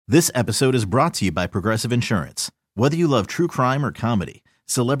This episode is brought to you by Progressive Insurance. Whether you love true crime or comedy,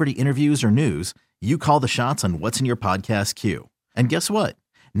 celebrity interviews or news, you call the shots on what's in your podcast queue. And guess what?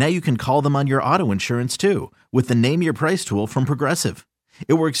 Now you can call them on your auto insurance too with the Name Your Price tool from Progressive.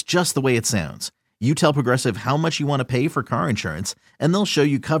 It works just the way it sounds. You tell Progressive how much you want to pay for car insurance, and they'll show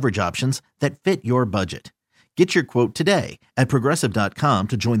you coverage options that fit your budget. Get your quote today at Progressive.com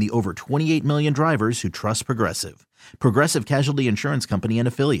to join the over 28 million drivers who trust Progressive. Progressive Casualty Insurance Company and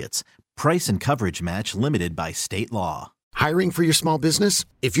Affiliates. Price and coverage match limited by state law. Hiring for your small business?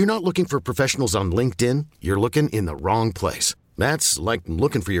 If you're not looking for professionals on LinkedIn, you're looking in the wrong place. That's like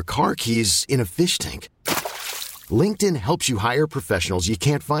looking for your car keys in a fish tank. LinkedIn helps you hire professionals you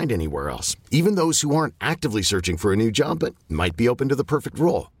can't find anywhere else, even those who aren't actively searching for a new job but might be open to the perfect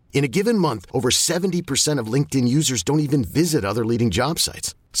role. In a given month, over 70% of LinkedIn users don't even visit other leading job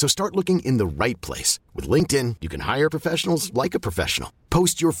sites. So start looking in the right place. With LinkedIn, you can hire professionals like a professional.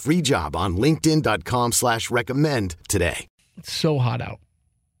 Post your free job on linkedin.com/recommend today. It's so hot out.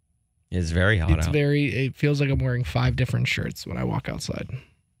 It's very hot out. It feels like I'm wearing 5 different shirts when I walk outside.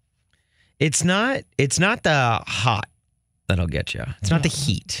 It's not the hot that'll get you. It's not the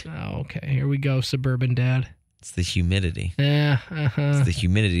heat. Oh, okay. Here we go, suburban dad. It's the humidity. Yeah. It's the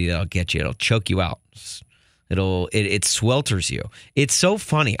humidity that'll get you. It'll choke you out. It swelters you. It's so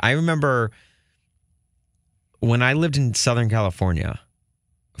funny. I remember when I lived in Southern California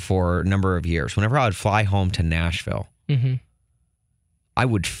for a number of years, whenever I would fly home to Nashville, I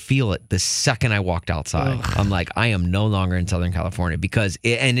would feel it the second I walked outside. Ugh. I'm like, I am no longer in Southern California because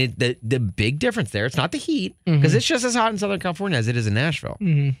the big difference there, it's not the heat, because it's just as hot in Southern California as it is in Nashville.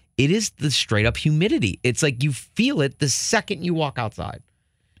 It is the straight up humidity. It's like you feel it the second you walk outside.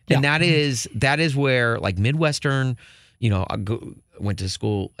 And that is where, like, Midwestern, I went to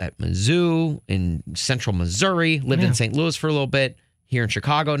school at Mizzou in central Missouri, lived in St. Louis for a little bit, here in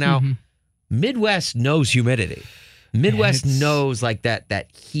Chicago now. Midwest knows humidity. Midwest knows like that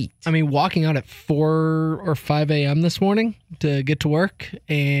heat. I mean, walking out at 4 or 5 a.m. this morning to get to work,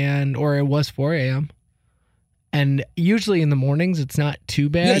 or it was 4 a.m. And usually in the mornings, it's not too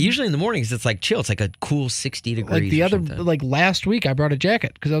bad. Yeah, usually in the mornings, it's like chill. It's like a cool 60 degrees. Like last week, I brought a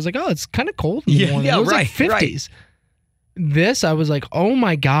jacket because I was like, oh, it's kind of cold in the morning. Yeah, it was right, like 50s. Right. This, I was like, oh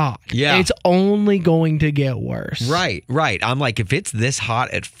my God. Yeah. It's only going to get worse. Right. I'm like, if it's this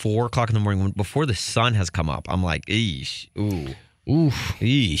hot at 4 o'clock in the morning, before the sun has come up, I'm like, eesh, ooh. Oof.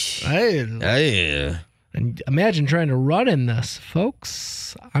 Eesh. And imagine trying to run in this,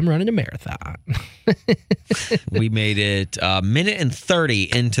 folks. I'm running a marathon. We made it a minute and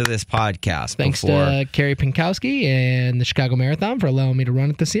 30 into this podcast. Thanks to Carrie Pinkowski and the Chicago Marathon for allowing me to run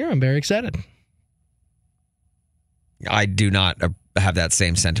it this year. I'm very excited. I do not have that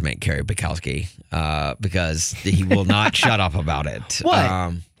same sentiment, Carrie Pinkowski, because he will not shut up about it.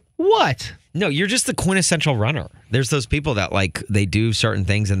 What? What? No, you're just the quintessential runner. There's those people that, like, they do certain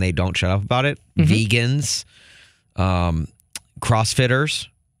things and they don't shut up about it. Vegans, CrossFitters,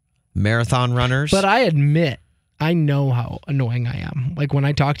 marathon runners. But I admit, I know how annoying I am. Like, when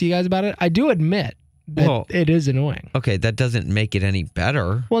I talk to you guys about it, I do admit that it is annoying. Okay, that doesn't make it any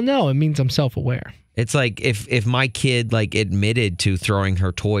better. Well, no, it means I'm self-aware. It's like if my kid, like, admitted to throwing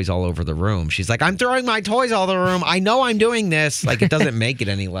her toys all over the room. She's like, I'm throwing my toys all over the room. I know I'm doing this. Like, it doesn't make it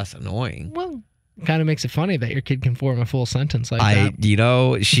any less annoying. Well, it kind of makes it funny that your kid can form a full sentence like that.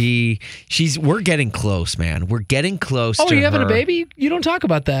 We're getting close, man. We're getting close to her. Oh, you having a baby? You don't talk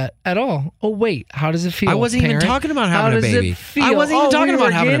about that at all. Oh, wait. How does it feel, I wasn't even talking about having a baby. How does it feel? I wasn't even talking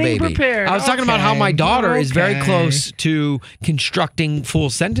about having a baby. Prepared. I was talking about how my daughter is very close to constructing full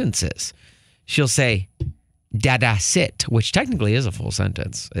sentences. She'll say, Dada sit, which technically is a full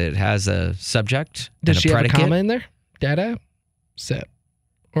sentence. It has a subject and a predicate. Does she have a comma in there? Dada sit.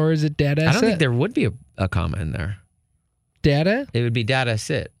 Or is it dada sit? I don't think there would be a comma in there. Dada? It would be dada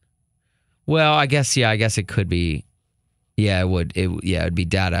sit. Well, I guess it could be. Yeah, it would. It would be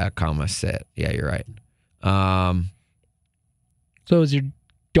dada, comma, sit. Yeah, you're right. So is your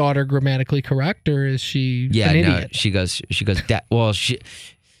daughter grammatically correct, or is she an idiot? No, she goes, well, she...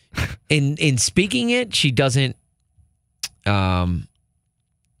 In speaking it, she doesn't adhere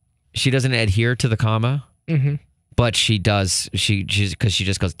to the comma, but she does. Because she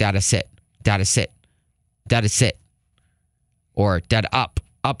just goes data sit, or data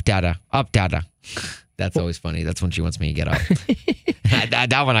up data. That's always funny. That's when she wants me to get up.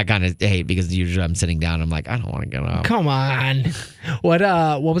 that one I kind of hate because usually I'm sitting down. I'm like, I don't want to get up. Come on. What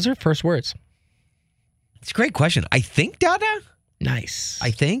was her first words? It's a great question. I think dada. Nice.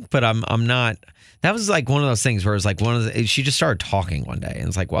 I think, but I'm not. That was like one of those things where it's like she just started talking one day and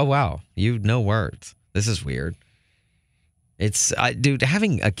it's like, oh, wow, you know words. This is weird. Dude,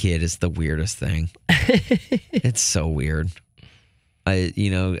 having a kid is the weirdest thing. It's so weird.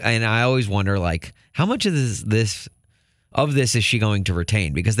 And I always wonder, like, how much of this is she going to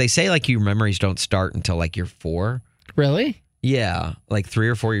retain? Because they say, like, your memories don't start until, like, you're 4. Really? Yeah, like 3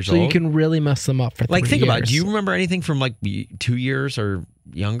 or 4 years So old. you can really mess them up for 3 like, think years. about it. Do you remember anything from, like, 2 years or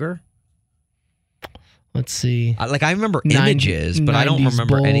younger? Let's see. I remember images, but I don't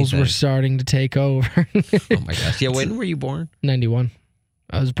remember Bulls anything. were starting to take over. Oh, my gosh. Yeah, when were you born? 91.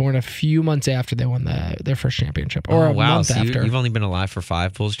 I was born a few months after they won their first championship. Or a month so after. You've only been alive for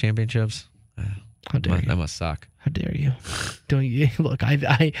 5 Bulls championships? How dare you? That must suck. How dare you? Don't you look?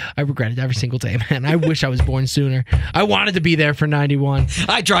 I regret it every single day, man. I wish I was born sooner. I wanted to be there for 91.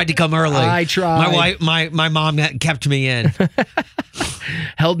 I tried to come early. I tried. My mom kept me in.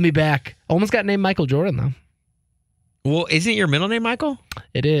 Held me back. Almost got named Michael Jordan though. Well, isn't your middle name Michael?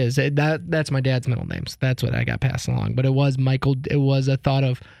 It is. That's my dad's middle name. So that's what I got passed along. But it was Michael. It was a thought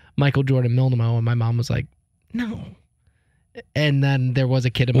of Michael Jordan Milnamo, and my mom was like, "No." And then there was a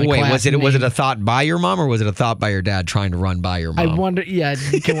kid in my class. Was it a thought by your mom, or was it a thought by your dad trying to run by your mom? I wonder. Yeah, I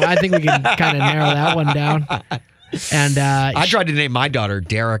think we can kind of narrow that one down. And I tried to name my daughter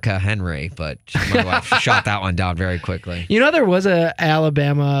Derica Henry, but my wife shot that one down very quickly. You know, there was a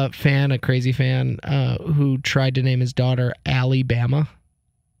Alabama fan, a crazy fan, who tried to name his daughter Alabama.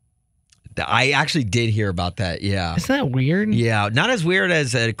 I actually did hear about that. Yeah, isn't that weird? Yeah, not as weird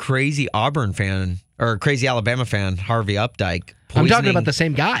as a crazy Auburn fan or a crazy Alabama fan, Harvey Updike. I'm talking about the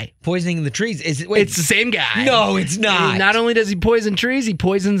same guy. Poisoning the trees. It's the same guy. No, it's not. Not only does he poison trees, he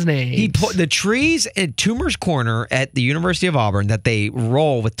poisons names. The trees at Toomer's Corner at the University of Auburn that they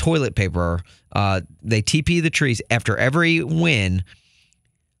roll with toilet paper, they TP the trees after every win.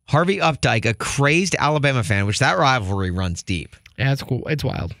 Harvey Updike, a crazed Alabama fan, which that rivalry runs deep. Yeah, it's cool. It's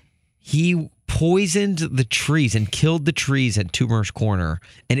wild. He poisoned the trees and killed the trees at Toomer's Corner.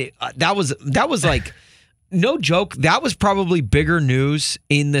 And that was like... No joke, that was probably bigger news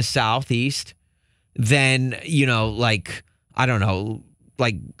in the Southeast than, like, I don't know,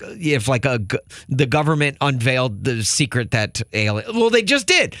 like if like the government unveiled the secret that they just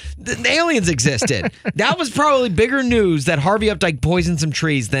did. The aliens existed. That was probably bigger news that Harvey Updike poisoned some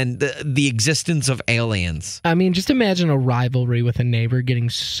trees than the existence of aliens. I mean, just imagine a rivalry with a neighbor getting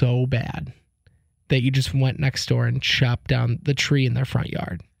so bad that you just went next door and chopped down the tree in their front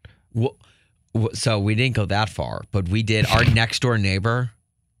yard. Well, so we didn't go that far, but we did. Our next door neighbor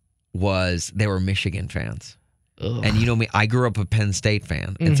they were Michigan fans. Ugh. And you know me, I grew up a Penn State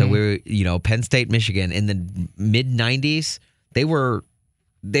fan. And so we were, Penn State, Michigan in the mid 90s, they were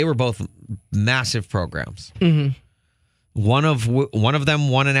both massive programs. Mm-hmm. One of them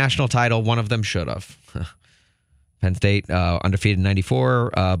won a national title, one of them should have. Penn State undefeated in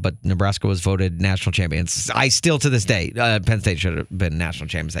 94, but Nebraska was voted national champions. I still, to this day, Penn State should have been national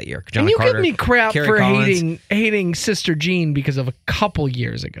champions that year. John Carter, give me crap Kerry for Collins. hating Sister Jean because of a couple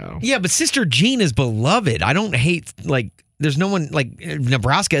years ago. Yeah, but Sister Jean is beloved. I don't hate, there's no one,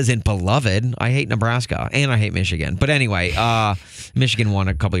 Nebraska isn't beloved. I hate Nebraska, and I hate Michigan. But anyway, Michigan won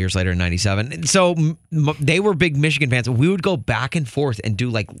a couple years later in 97. So they were big Michigan fans. We would go back and forth and do,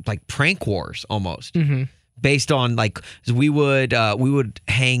 like prank wars almost. Mm-hmm. Based on we would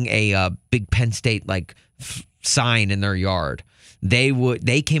hang a big Penn State sign in their yard.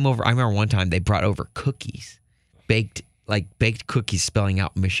 They came over. I remember one time they brought over cookies, baked cookies spelling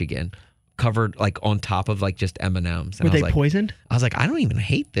out Michigan, covered on top of just M&Ms. Were they poisoned? I was like, I don't even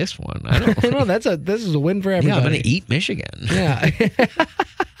hate this one. I don't. No, this is a win for everybody. Yeah, I'm gonna eat Michigan. Yeah.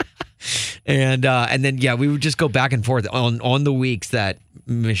 And then we would just go back and forth on the weeks that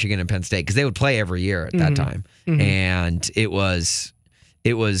Michigan and Penn State, because they would play every year at that time, and it was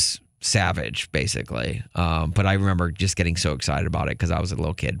savage basically. But I remember just getting so excited about it because I was a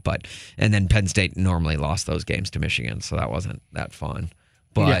little kid. And then Penn State normally lost those games to Michigan, so that wasn't that fun.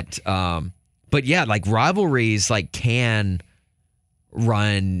 But rivalries can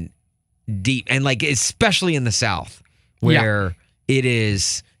run deep, and especially in the South where it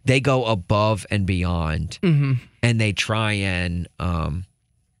is. They go above and beyond, and they try and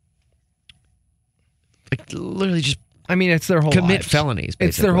literally just. I mean, it's their whole commit felonies. Basically.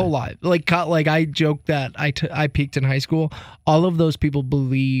 It's their whole life. I joke that I peaked in high school. All of those people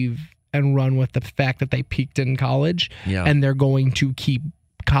believe and run with the fact that they peaked in college, and they're going to keep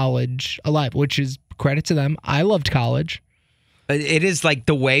college alive, which is credit to them. I loved college. It is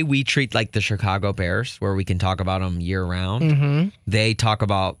the way we treat the Chicago Bears, where we can talk about them year round. Mm-hmm. They talk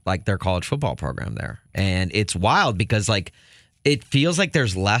about their college football program there, and it's wild because it feels like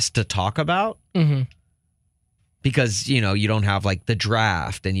there's less to talk about because you don't have the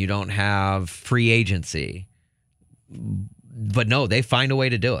draft and you don't have free agency. But no, they find a way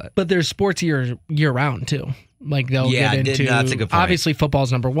to do it. But there's sports year round too. Like they'll get into. That's a good point. Obviously,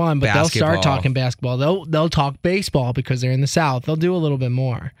 football's number one, but they'll start talking basketball. They'll talk baseball because they're in the South. They'll do a little bit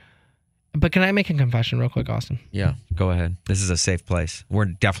more. But can I make a confession real quick, Austin? Yeah, go ahead. This is a safe place. We're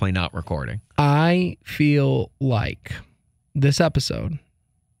definitely not recording. I feel like this episode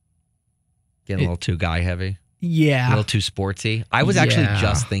getting a little too guy heavy. Yeah. A little too sportsy. I was actually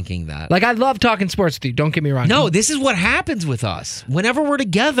just thinking that. Like, I love talking sports with you. Don't get me wrong. No, this is what happens with us. Whenever we're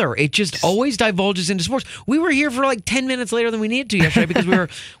together, it just always divulges into sports. We were here for like 10 minutes later than we needed to yesterday because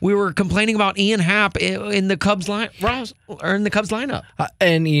we were complaining about Ian Happ in the Cubs lineup.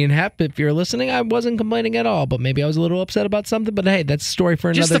 And Ian Happ, if you're listening, I wasn't complaining at all, but maybe I was a little upset about something. But hey, that's a story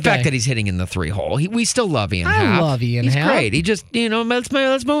for another day. Just the fact that he's hitting in the 3-hole. We still love Ian Happ. I love Ian Happ. He's great. He just,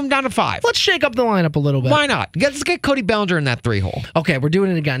 let's move him down to 5. Let's shake up the lineup a little bit. Why not? Let's get Cody Bellinger in that 3-hole. Okay, we're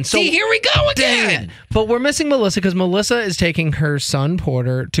doing it again. So, see, here we go again. But we're missing Melissa because Melissa is taking her son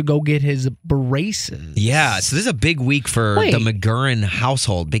Porter to go get his braces. Yeah, so this is a big week for the McGurran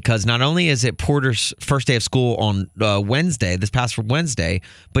household because not only is it Porter's first day of school on Wednesday, this past Wednesday,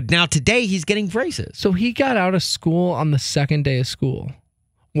 but now today he's getting braces. So he got out of school on the second day of school.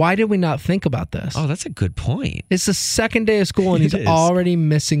 Why did we not think about this? Oh, that's a good point. It's the second day of school and he's already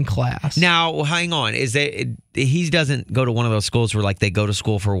missing class. Now, hang on. He doesn't go to one of those schools where like they go to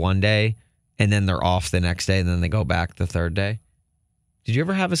school for one day and then they're off the next day and then they go back the third day? Did you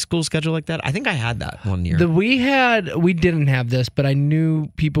ever have a school schedule like that? I think I had that one year. We didn't have this, but I knew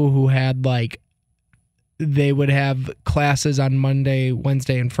people who had like they would have classes on Monday,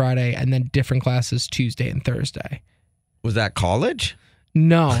 Wednesday, and Friday, and then different classes Tuesday and Thursday. Was that college?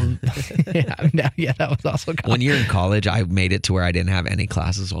 No. Yeah, that was also college. 1 year in college, I made it to where I didn't have any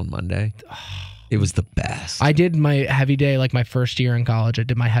classes on Monday. It was the best. I did my heavy day, like my first year in college,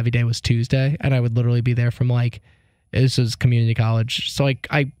 my heavy day was Tuesday, and I would literally be there from like, this was community college. So like,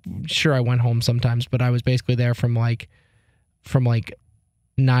 I went home sometimes, but I was basically there from like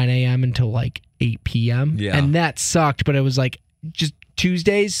 9 a.m. until like 8 p.m. Yeah. And that sucked, but it was like, just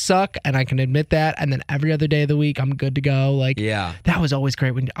Tuesdays suck, and I can admit that. And then every other day of the week, I'm good to go. Like, yeah, that was always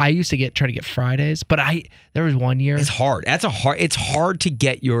great. When I used to try to get Fridays, but there was 1 year. It's hard. It's hard to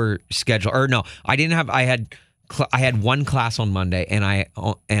get your schedule. Or no, I didn't have. I had one class on Monday, and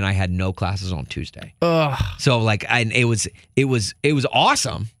I had no classes on Tuesday. Ugh. So like, it was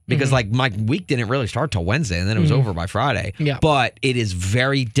awesome because like my week didn't really start till Wednesday, and then it was over by Friday. Yeah. But it is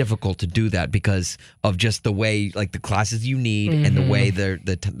very difficult to do that because of just the way like the classes you need and the way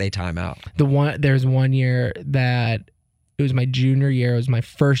they time out. There's 1 year that it was my junior year. It was my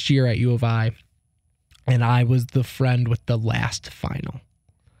first year at U of I, and I was the friend with the last final.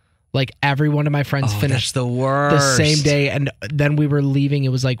 Like every one of my friends finished the same day, and then we were leaving. It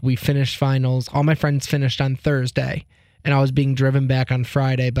was like we finished finals. All my friends finished on Thursday, and I was being driven back on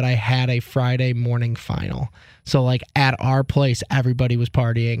Friday, but I had a Friday morning final. So like at our place, everybody was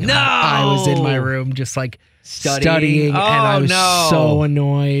partying. No! I was in my room just like studying, and I was so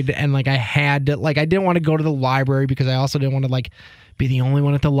annoyed. And like I had to, like I didn't want to go to the library because I also didn't want to like be the only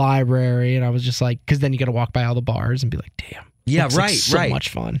one at the library. And I was just like, because then you got to walk by all the bars and be like, damn. Yeah, it's right, like so right. much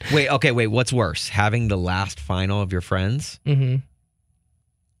fun. Wait, what's worse? Having the last final of your friends? Mm-hmm.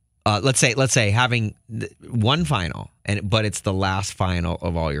 Let's say having one final, but it's the last final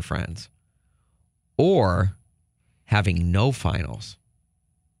of all your friends. Or having no finals.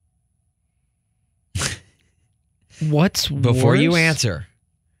 What's Before worse? you answer,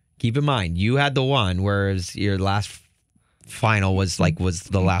 keep in mind, you had the one, whereas your last final was the last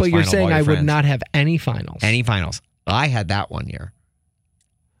final But you're saying of all your I would friends. not have any finals. Any finals. I had that 1 year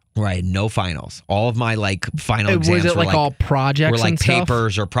where I had no finals. All of my like final exams was it were like all projects were like and stuff?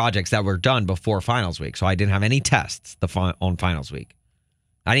 papers or projects that were done before finals week. So I didn't have any tests on finals week.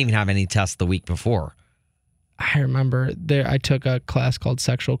 I didn't even have any tests the week before. I remember I took a class called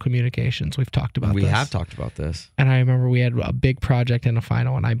Sexual Communications. We've talked about this. We have talked about this. And I remember we had a big project and a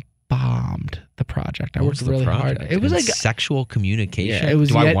final, and I bombed the project. I worked really hard. It was like sexual communication. Yeah, it was.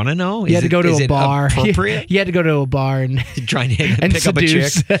 Do I want to know? You had to go to a bar. Appropriate? You had to go to a bar and trying to and pick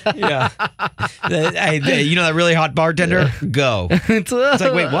seduce. up a chick. Yeah. You know that really hot bartender? Go. It's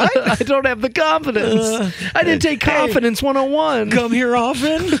like, wait, what? I don't have the confidence. I didn't take confidence 101. Come here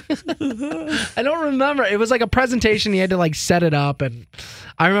often. I don't remember. It was like a presentation. You had to like set it up, and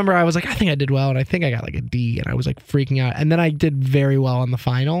I remember I was like, I think I did well, and I think I got like a D, and I was like freaking out. And then I did very well on the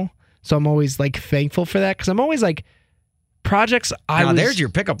final. So I'm always like thankful for that because I'm always like projects. There's your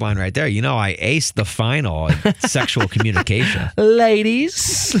pickup line right there. You know, I aced the final in sexual communication.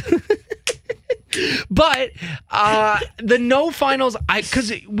 Ladies. But the no finals,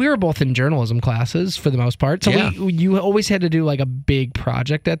 because we were both in journalism classes for the most part, so you always had to do like a big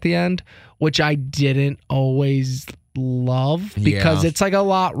project at the end, which I didn't always love because it's like a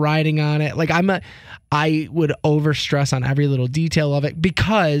lot riding on it. Like I would overstress on every little detail of it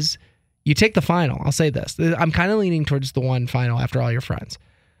because you take the final. I'll say this: I'm kind of leaning towards the one final after all your friends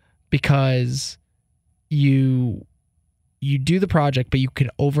because you do the project, but you can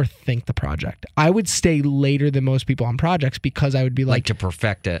overthink the project. I would stay later than most people on projects because I would be like to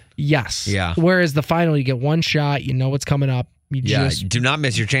perfect it. Yes. Yeah. Whereas the final, you get one shot, you know what's coming up. You just do not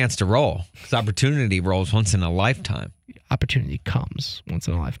miss your chance to roll. Because opportunity rolls once in a lifetime. Opportunity comes once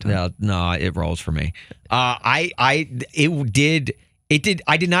in a lifetime. No, it rolls for me. I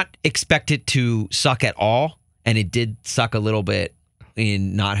did not expect it to suck at all, and it did suck a little bit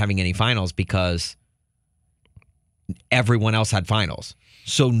in not having any finals because everyone else had finals.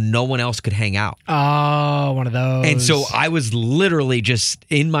 So no one else could hang out. Oh, one of those. And so I was literally just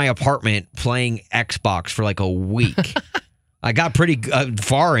in my apartment playing Xbox for like a week. I got pretty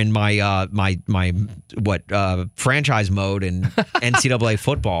far in my franchise mode and NCAA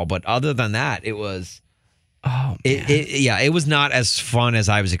football, but other than that, it was it was not as fun as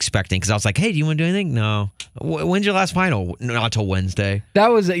I was expecting because I was like, hey, do you want to do anything? No. When's your last final? Not till Wednesday. That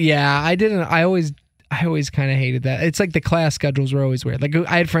was I always kind of hated that. It's like the class schedules were always weird. Like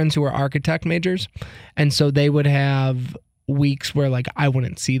I had friends who were architect majors, and so they would have weeks where like I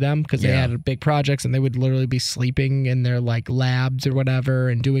wouldn't see them because they had big projects and they would literally be sleeping in their like labs or whatever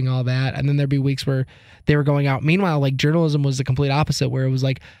and doing all that. And then there'd be weeks where they were going out. Meanwhile, like journalism was the complete opposite, where it was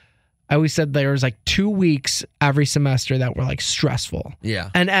like I always said there was like 2 weeks every semester that were like stressful. Yeah.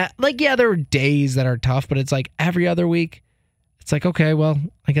 And there were days that are tough, but it's like every other week it's like, okay, well,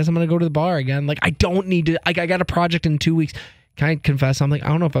 I guess I'm going to go to the bar again. Like I don't need to, I got a project in 2 weeks. Can I confess something? I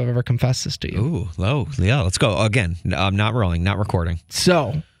don't know if I've ever confessed this to you. Ooh, low. Yeah, let's go. Again, I'm not rolling, not recording.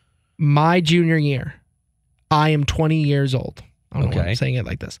 So, my junior year, I am 20 years old. I don't know why I'm saying it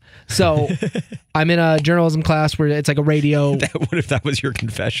like this. So, I'm in a journalism class where it's like a radio. What if that was your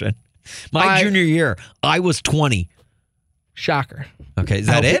confession? My junior year, I was 20. Shocker. Okay, is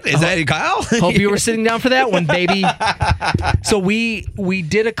that it? Is that it, Kyle? Hope you were sitting down for that one, baby. So, we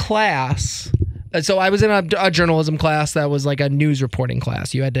did a class. So I was in a journalism class that was like a news reporting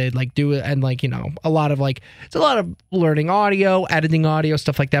class. You had to like do it and like, a lot of it's a lot of learning audio, editing audio,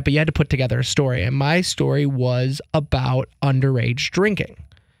 stuff like that. But you had to put together a story. And my story was about underage drinking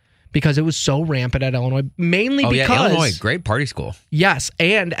because it was so rampant at Illinois, mainly because Illinois, great party school. Yes.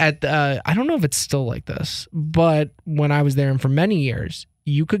 And at I don't know if it's still like this, but when I was there and for many years,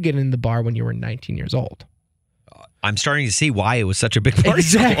 you could get in the bar when you were 19 years old. I'm starting to see why it was such a big party.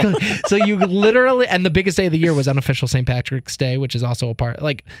 Exactly. So you literally, and the biggest day of the year was unofficial St. Patrick's Day, which is also a part,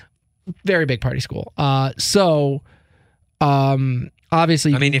 like, very big party school. Obviously,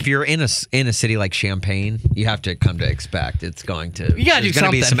 I mean, if you're in a city like Champaign, you have to come to expect it's going to. You gotta do something. There's going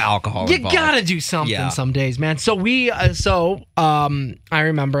to be some alcohol involved. You gotta do something some days, man. So I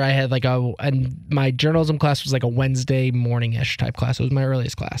remember I had and my journalism class was like a Wednesday morning-ish type class. It was my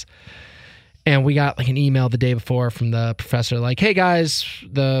earliest class. And we got like an email the day before from the professor like, hey guys,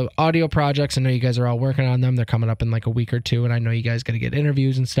 the audio projects, I know you guys are all working on them. They're coming up in like a week or two. And I know you guys got to get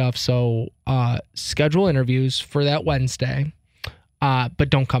interviews and stuff. So schedule interviews for that Wednesday, but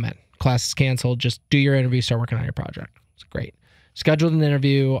don't come in. Class is canceled. Just do your interview, start working on your project. It's great. Scheduled an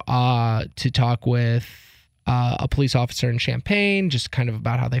interview to talk with a police officer in Champaign, just kind of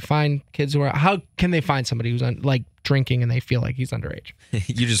about how they find kids how can they find somebody who's like drinking and they feel like he's underage.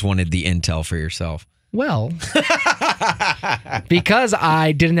 You just wanted the intel for yourself. Well, because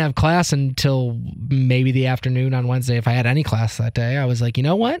I didn't have class until maybe the afternoon on Wednesday. If I had any class that day, I was like, you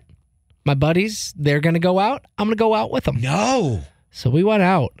know what? My buddies, they're going to go out. I'm going to go out with them. No. So we went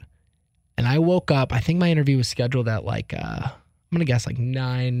out and I woke up. I think my interview was scheduled at like, I'm going to guess like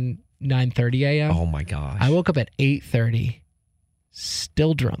 9:30 a.m. Oh my gosh. I woke up at 8:30,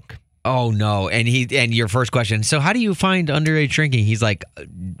 still drunk. Oh no. And your first question, so how do you find underage drinking? He's like,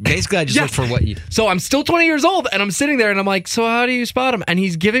 basically I just look for what you. So I'm still 20 years old and I'm sitting there and I'm like, so how do you spot them? And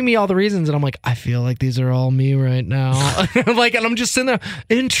he's giving me all the reasons and I'm like, I feel like these are all me right now. Like, and I'm just sitting there,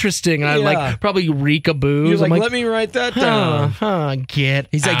 interesting. And I like probably reek a booze. You're like, let me write that down.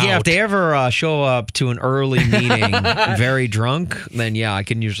 He's like, yeah, if they ever show up to an early meeting very drunk, then yeah, I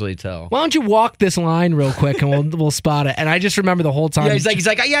can usually tell. Why don't you walk this line real quick and we'll spot it. And I just remember the whole time. Yeah, he's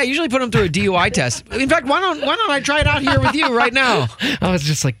like, yeah, I usually put him through a DUI test. In fact, why don't I try it out here with you right now? I was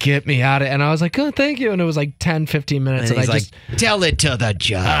just like, get me out of it. And I was like, oh, thank you. And it was like 10, 15 minutes. And he's like, tell it to the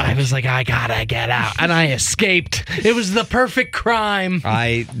judge. I was like, I gotta get out. And I escaped. It was the perfect crime.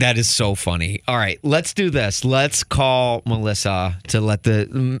 That is so funny. All right, let's do this. Let's call Melissa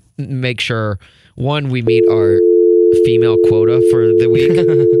to make sure, one, we meet our female quota for the week.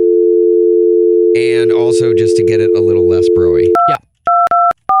 And also just to get it a little less broy. Yeah.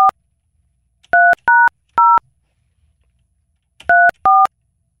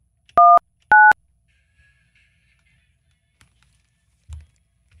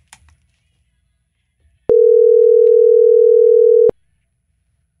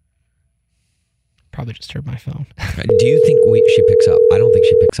 Probably just heard my phone. Do you think she picks up? I don't think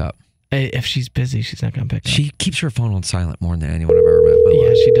she picks up. If she's busy, she's not going to pick up. She keeps her phone on silent more than anyone I've ever met in my life.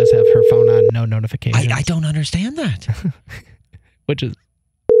 Yeah, she does have her phone on no notifications. I don't understand that. Which is,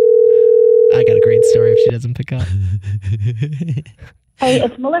 I got a great story if she doesn't pick up. Hey,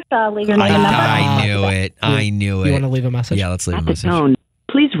 it's Melissa. Leave your name and number. I knew it. I knew it. You want to leave a message? Yeah, let's leave a At the message. tone,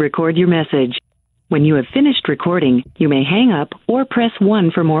 please record your message. When you have finished recording, you may hang up or press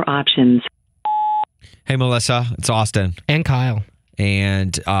 1 for more options. Hey, Melissa, it's Austin. And Kyle.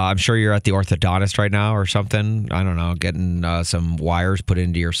 And I'm sure you're at the orthodontist right now or something. I don't know, getting some wires put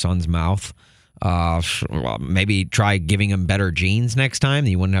into your son's mouth. Maybe try giving him better genes next time.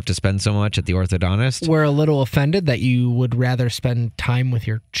 You wouldn't have to spend so much at the orthodontist. We're a little offended that you would rather spend time with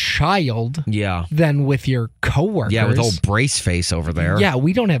your child than with your coworkers. Yeah, with old brace face over there. Yeah,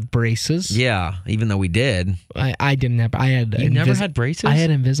 we don't have braces. Yeah, even though we did. I didn't have. I had. You never had braces? I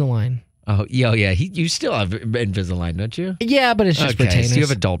had Invisalign. Oh, yeah. You still have Invisalign, don't you? Yeah, but it's just retainers. So you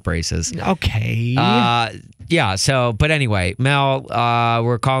have adult braces. Okay. Yeah. So, but anyway, Mel,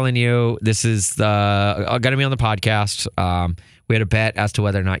 we're calling you. This is going to be on the podcast. We had a bet as to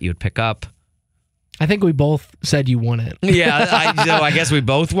whether or not you would pick up. I think we both said you won it. Yeah. So I guess we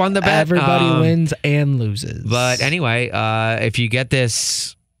both won the bet. Everybody wins and loses. But anyway, if you get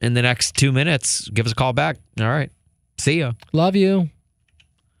this in the next 2 minutes, give us a call back. All right. See ya. Love you.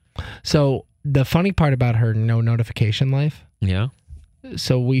 So the funny part about her no notification life. Yeah.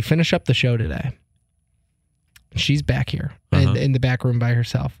 So we finish up the show today. She's back here in the back room by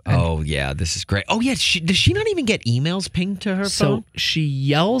herself. And yeah. This is great. Oh, yeah. Does she not even get emails pinged to her phone? So she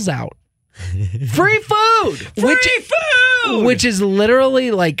yells out, free food! Free food! Which is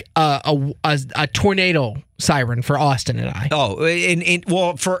literally like a tornado siren for Austin and I. Oh,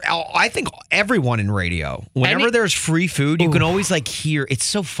 well, for I think everyone in radio, whenever there's free food, you can always like hear. It's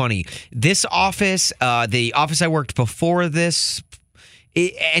so funny. This office, the office I worked before this,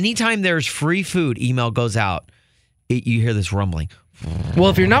 anytime there's free food, email goes out. You hear this rumbling. Well,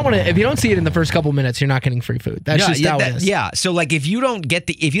 if you don't see it in the first couple minutes, you're not getting free food. That's just how it is. Yeah. So like if you don't check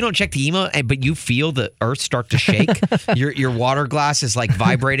the email, but you feel the earth start to shake, your water glass is like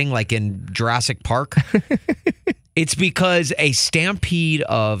vibrating like in Jurassic Park. It's because a stampede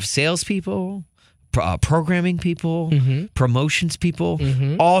of salespeople, programming people, promotions people,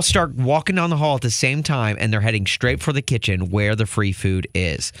 all start walking down the hall at the same time, and they're heading straight for the kitchen where the free food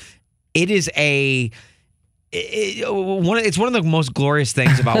is. It is it's one of the most glorious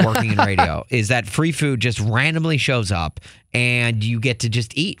things about working in radio is that free food just randomly shows up and you get to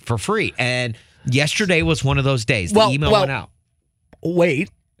just eat for free. And yesterday was one of those days. The email went out.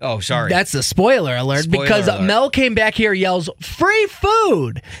 Wait. Oh, sorry. That's the spoiler alert because Mel came back here, yells, free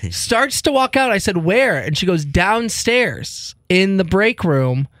food, starts to walk out. I said, where? And she goes, downstairs in the break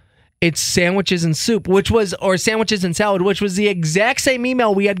room. It's sandwiches and soup, or sandwiches and salad, which was the exact same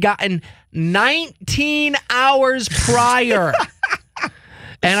email we had gotten 19 hours prior.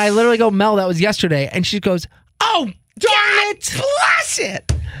 And I literally go, Mel, that was yesterday. And she goes, oh, darn it. Bless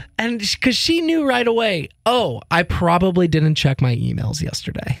it. And because she knew right away, I probably didn't check my emails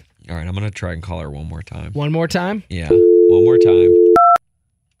yesterday. All right, I'm going to try and call her one more time. One more time? Yeah, one more time.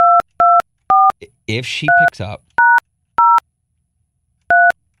 If she picks up.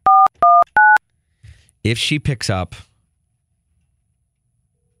 If she picks up,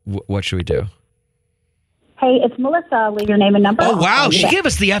 what should we do? Hey, it's Melissa. Leave your name and number. Oh, wow. She gave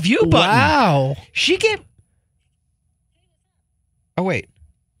us the FU button. Wow. Oh, wait.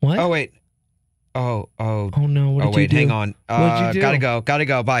 What? Oh, wait. Oh, no. What did you do? Hang on. What did you do? Gotta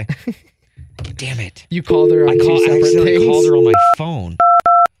go. Bye. Damn it. You called her on two separate accidentally things? called her on my phone.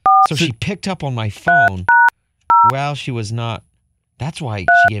 So she picked up on my phone while she was not. That's why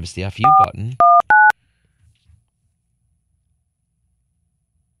she gave us the FU button.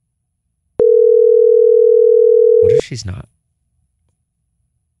 What if she's not?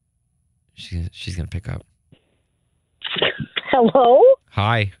 She's going to pick up. Hello?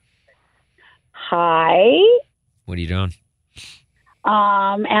 Hi. Hi. What are you doing?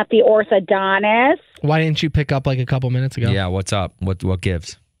 At the orthodontist. Why didn't you pick up like a couple minutes ago? Yeah, what's up? What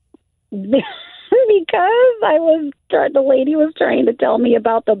gives? Because the lady was trying to tell me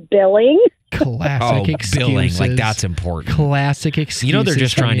about the billing. Classic excuses. Billing, like that's important. Classic excuses. You know they're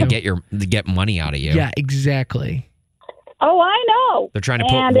just trying from to you. get money out of you. Yeah, exactly. Oh, I know. They're trying to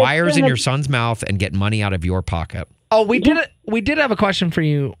put wires in your son's mouth and get money out of your pocket. Oh, we did have a question for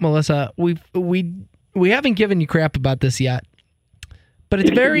you, Melissa. We haven't given you crap about this yet, but it's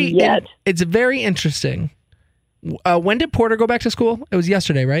very it's very interesting. When did Porter go back to school? It was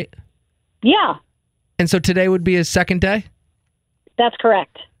yesterday, right? Yeah, and so today would be his second day. that's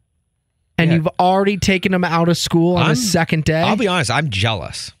correct. And you've already taken him out of school on his second day. I'll be honest, I'm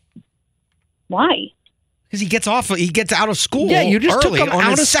jealous. Why? Because he gets out of school. Yeah, you just early took him on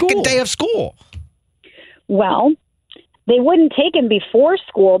out his of second school. day of school. Well, they wouldn't take him before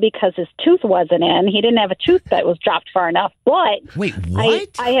school because his tooth wasn't in. He didn't have a tooth that was dropped far enough. But wait, what?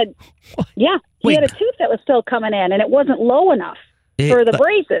 He had a tooth that was still coming in, and it wasn't low enough for the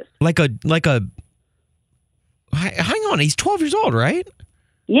braces. Hang on, he's 12 years old, right?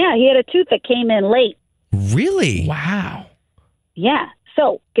 Yeah, he had a tooth that came in late. Really? Wow. Yeah.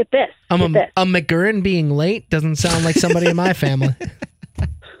 So get this. A McGurran being late doesn't sound like somebody in my family.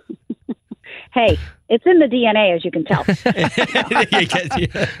 Hey, it's in the DNA, as you can tell.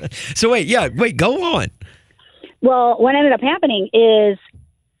 So wait, go on. Well, what ended up happening is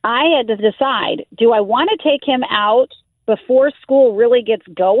I had to decide, do I want to take him out before school really gets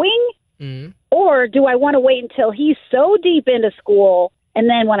going? Mm-hmm. Or do I want to wait until he's so deep into school, and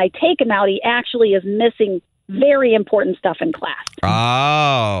then when I take him out, he actually is missing very important stuff in class?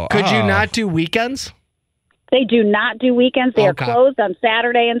 Oh. Could you not do weekends? They do not do weekends. They Okay. are closed on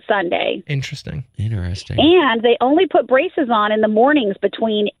Saturday and Sunday. Interesting. And they only put braces on in the mornings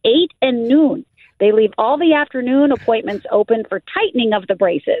between 8 and noon. They leave all the afternoon appointments open for tightening of the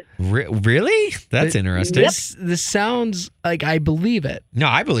braces. Really? That's interesting. This sounds like I believe it. No,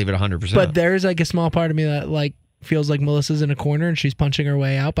 I believe it 100%. But there's like a small part of me that like feels like Melissa's in a corner and she's punching her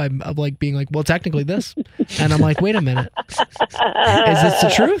way out by like being like, well, technically this. And I'm like, wait a minute. Is this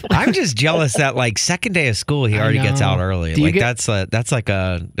the truth? I'm just jealous that like second day of school he already gets out early. Like that's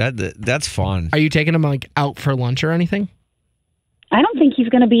fun. Are you taking him like out for lunch or anything? I don't think he's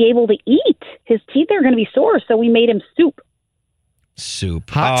going to be able to eat. His teeth are going to be sore, so we made him soup.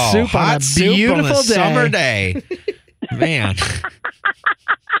 Hot soup on a beautiful summer day. Man.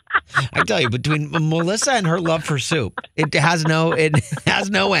 I tell you, between Melissa and her love for soup, it has no end.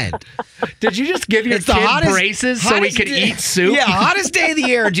 Did you just give your kid braces so he could eat soup? Yeah, hottest day of the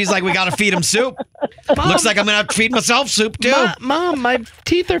year. And she's like, we got to feed him soup. Mom, looks like I'm going to have to feed myself soup, too. Mom, my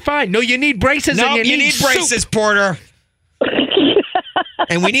teeth are fine. No, you need braces and you need braces, soup. Porter.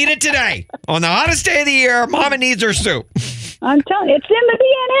 And we need it today. On the hottest day of the year, Mama needs her soup. I'm telling you, it's in the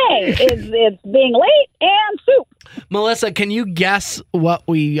DNA. It's being late and soup. Melissa, can you guess what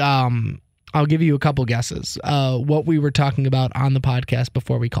we I'll give you a couple guesses. What we were talking about on the podcast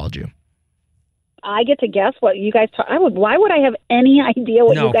before we called you. I get to guess what you guys talk. Why would I have any idea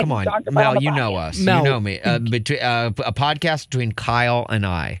what you guys come on. talked about? Mel, on the you podcast? know us. Mel. You know me. A podcast between Kyle and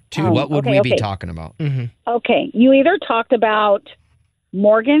I. What would we be talking about? Mm-hmm. Okay. You either talked about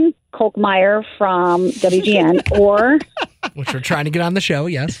Morgan Kolkmeyer from WGN or... Which we're trying to get on the show,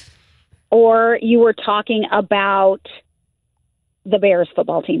 yes. Or you were talking about the Bears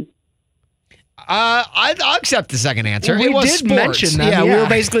football team. I'll accept the second answer. We it was did sports. mention them, Yeah, yeah. we were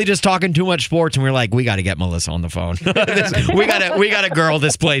basically just talking too much sports, and we were like, we got to get Melissa on the phone. we got to girl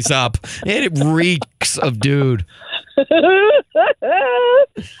this place up. It reeks of dude.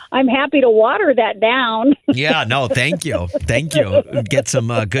 I'm happy to water that down. Yeah, no, thank you. Get some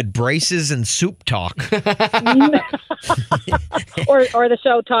good braces and soup talk. or the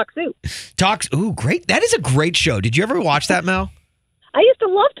show Talk Soup. Ooh, great. That is a great show. Did you ever watch that, Mel? I used to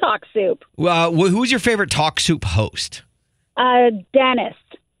love Talk Soup. Who's your favorite Talk Soup host? Dennis.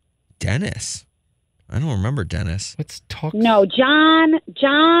 Dennis? I don't remember Dennis. Let's talk. No, John,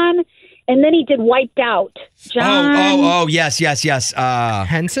 and then he did Wiped Out. John. Oh, yes.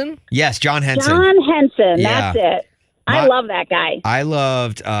 Henson? Yes, John Henson. John Henson. Yeah. That's it. I love that guy. I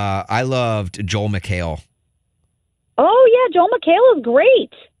loved Joel McHale. Oh yeah, Joel McHale is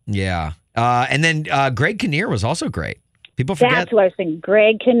great. Yeah. And then Greg Kinnear was also great. People forget. That's what I was thinking.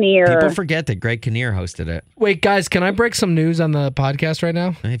 Greg Kinnear. People forget that Greg Kinnear hosted it. Wait, guys, can I break some news on the podcast right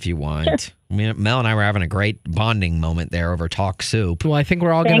now? If you want. I mean, Mel and I were having a great bonding moment there over Talk Soup. Well, I think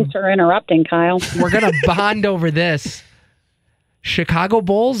we're all Thanks for interrupting, Kyle. We're going to bond over this. Chicago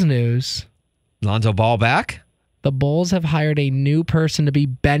Bulls news. Lonzo Ball back? The Bulls have hired a new person to be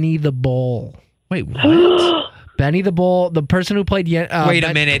Benny the Bull. Wait, what? Benny the Bull, the person who played... Wait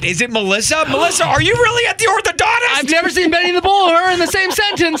a minute. Is it Melissa? Melissa, are you really at the orthodontist? I've never seen Benny the Bull or her in the same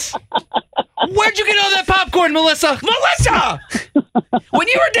sentence. Where'd you get all that popcorn, Melissa? Melissa! When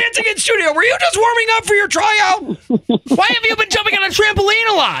you were dancing in studio, were you just warming up for your tryout? Why have you been jumping on a trampoline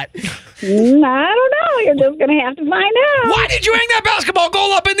a lot? I don't know. You're just going to have to find out. Why did you hang that basketball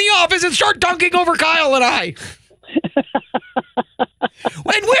goal up in the office and start dunking over Kyle and I?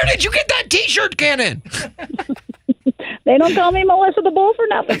 And where did you get that T-shirt cannon? They don't call me Melissa the Bull for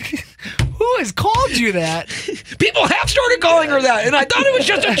nothing. Who has called you that? People have started calling her that, and I thought it was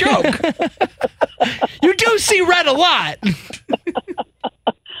just a joke. You do see red a lot.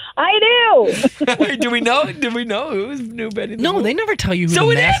 I do. Wait, do we know who's new Benny the Bull? No, they never tell you who So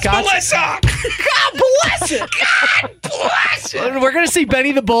the it is mascots. Melissa! God bless it! God bless it! We're going to see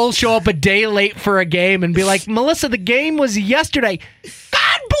Benny the Bull show up a day late for a game and be like, Melissa, the game was yesterday.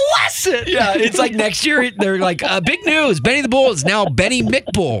 God bless it! Yeah, it's like next year, they're like, big news, Benny the Bull is now Benny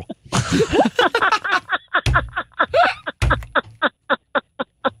McBull.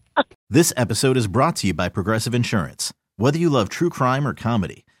 This episode is brought to you by Progressive Insurance. Whether you love true crime or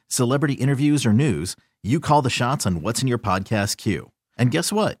comedy, celebrity interviews or news, you call the shots on what's in your podcast queue. And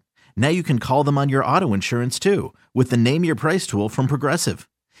guess what? Now you can call them on your auto insurance too with the Name Your Price tool from Progressive.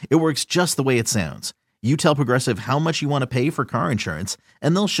 It works just the way it sounds. You tell Progressive how much you want to pay for car insurance,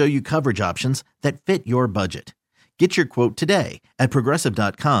 and they'll show you coverage options that fit your budget. Get your quote today at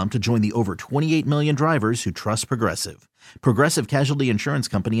Progressive.com to join the over 28 million drivers who trust Progressive. Progressive Casualty Insurance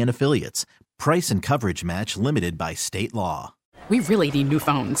Company and Affiliates. Price and coverage match limited by state law. We really need new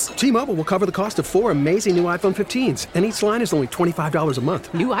phones. T-Mobile will cover the cost of 4 amazing new iPhone 15s, and each line is only $25 a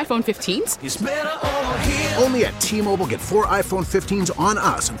month. New iPhone 15s? It's better over here. Only at T-Mobile, get 4 iPhone 15s on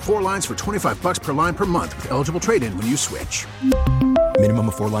us and 4 lines for $25 per line per month with eligible trade-in when you switch. Minimum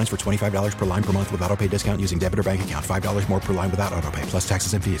of 4 lines for $25 per line per month with autopay discount using debit or bank account. $5 more per line without autopay, plus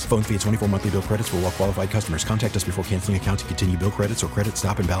taxes and fees. Phone fee at 24 monthly bill credits for well-qualified customers. Contact us before canceling account to continue bill credits or credit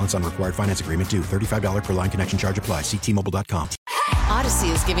stop and balance on required finance agreement due. $35 per line connection charge applies. See T-Mobile.com. Odyssey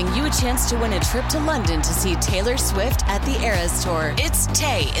is giving you a chance to win a trip to London to see Taylor Swift at the Eras Tour. It's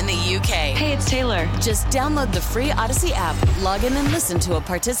Tay in the UK. Hey, it's Taylor. Just download the free Odyssey app, log in and listen to a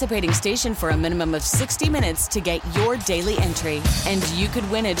participating station for a minimum of 60 minutes to get your daily entry. And you could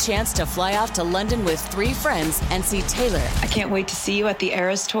win a chance to fly off to London with 3 friends and see Taylor. I can't wait to see you at the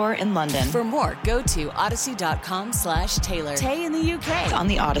Eras Tour in London. For more, go to odyssey.com/Taylor. Tay in the UK. On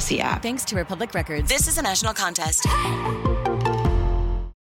the Odyssey app. Thanks to Republic Records. This is a national contest.